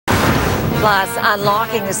Plus,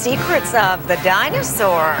 unlocking the secrets of the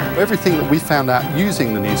dinosaur. Everything that we found out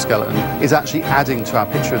using the new skeleton is actually adding to our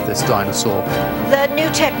picture of this dinosaur. The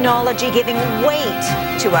new technology giving weight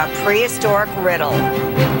to a prehistoric riddle.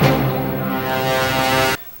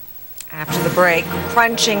 After the break,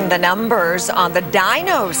 crunching the numbers on the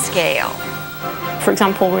dino scale. For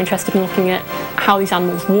example, we're interested in looking at how these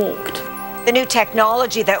animals walked. The new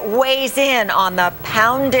technology that weighs in on the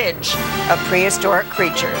poundage of prehistoric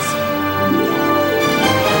creatures.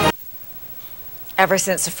 Ever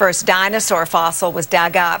since the first dinosaur fossil was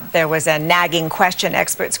dug up, there was a nagging question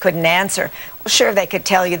experts couldn't answer. Well, sure, they could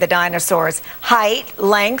tell you the dinosaur's height,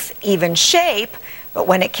 length, even shape, but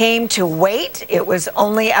when it came to weight, it was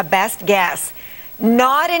only a best guess.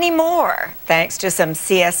 Not anymore, thanks to some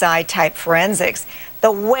CSI-type forensics.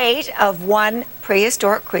 The weight of one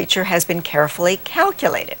prehistoric creature has been carefully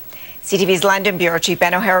calculated. CTV's London Bureau Chief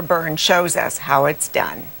Ben O'Hara-Byrne shows us how it's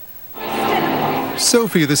done.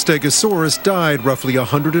 Sophie the Stegosaurus died roughly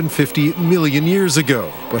 150 million years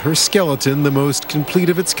ago, but her skeleton, the most complete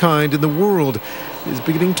of its kind in the world, is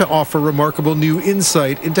beginning to offer remarkable new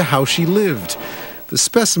insight into how she lived. The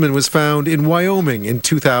specimen was found in Wyoming in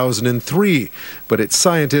 2003, but it's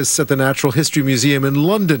scientists at the Natural History Museum in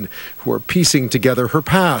London who are piecing together her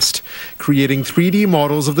past, creating 3D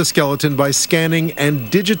models of the skeleton by scanning and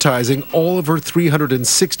digitizing all of her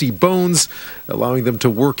 360 bones, allowing them to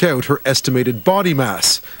work out her estimated body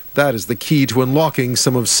mass. That is the key to unlocking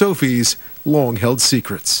some of Sophie's long-held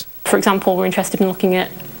secrets. For example, we're interested in looking at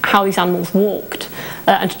how these animals walked,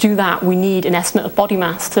 and to do that we need an estimate of body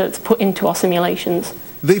mass to put into our simulations.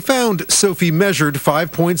 They found Sophie measured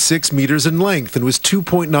 5.6 meters in length and was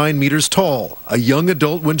 2.9 meters tall. A young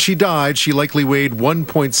adult when she died, she likely weighed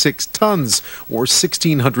 1.6 tons or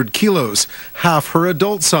 1,600 kilos, half her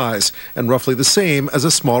adult size and roughly the same as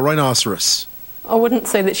a small rhinoceros. I wouldn't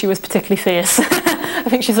say that she was particularly fierce. I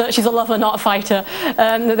think she's a lover, not a fighter.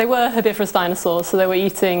 They were herbivorous dinosaurs, so they were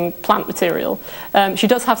eating plant material. She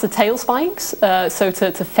does have the tail spikes, so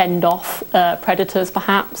to fend off predators,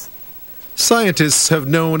 perhaps. Scientists have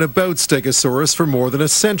known about Stegosaurus for more than a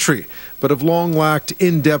century, but have long lacked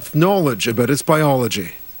in-depth knowledge about its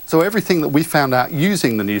biology. So everything that we found out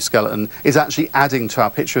using the new skeleton is actually adding to our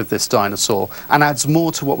picture of this dinosaur and adds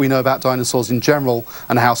more to what we know about dinosaurs in general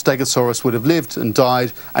and how Stegosaurus would have lived and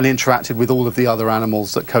died and interacted with all of the other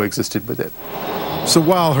animals that coexisted with it. So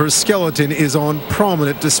while her skeleton is on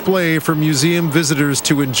prominent display for museum visitors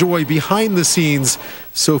to enjoy behind the scenes,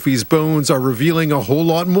 Sophie's bones are revealing a whole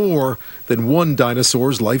lot more than one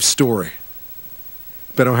dinosaur's life story.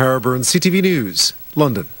 Ben O'Hara-Byrne, CTV News,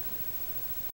 London.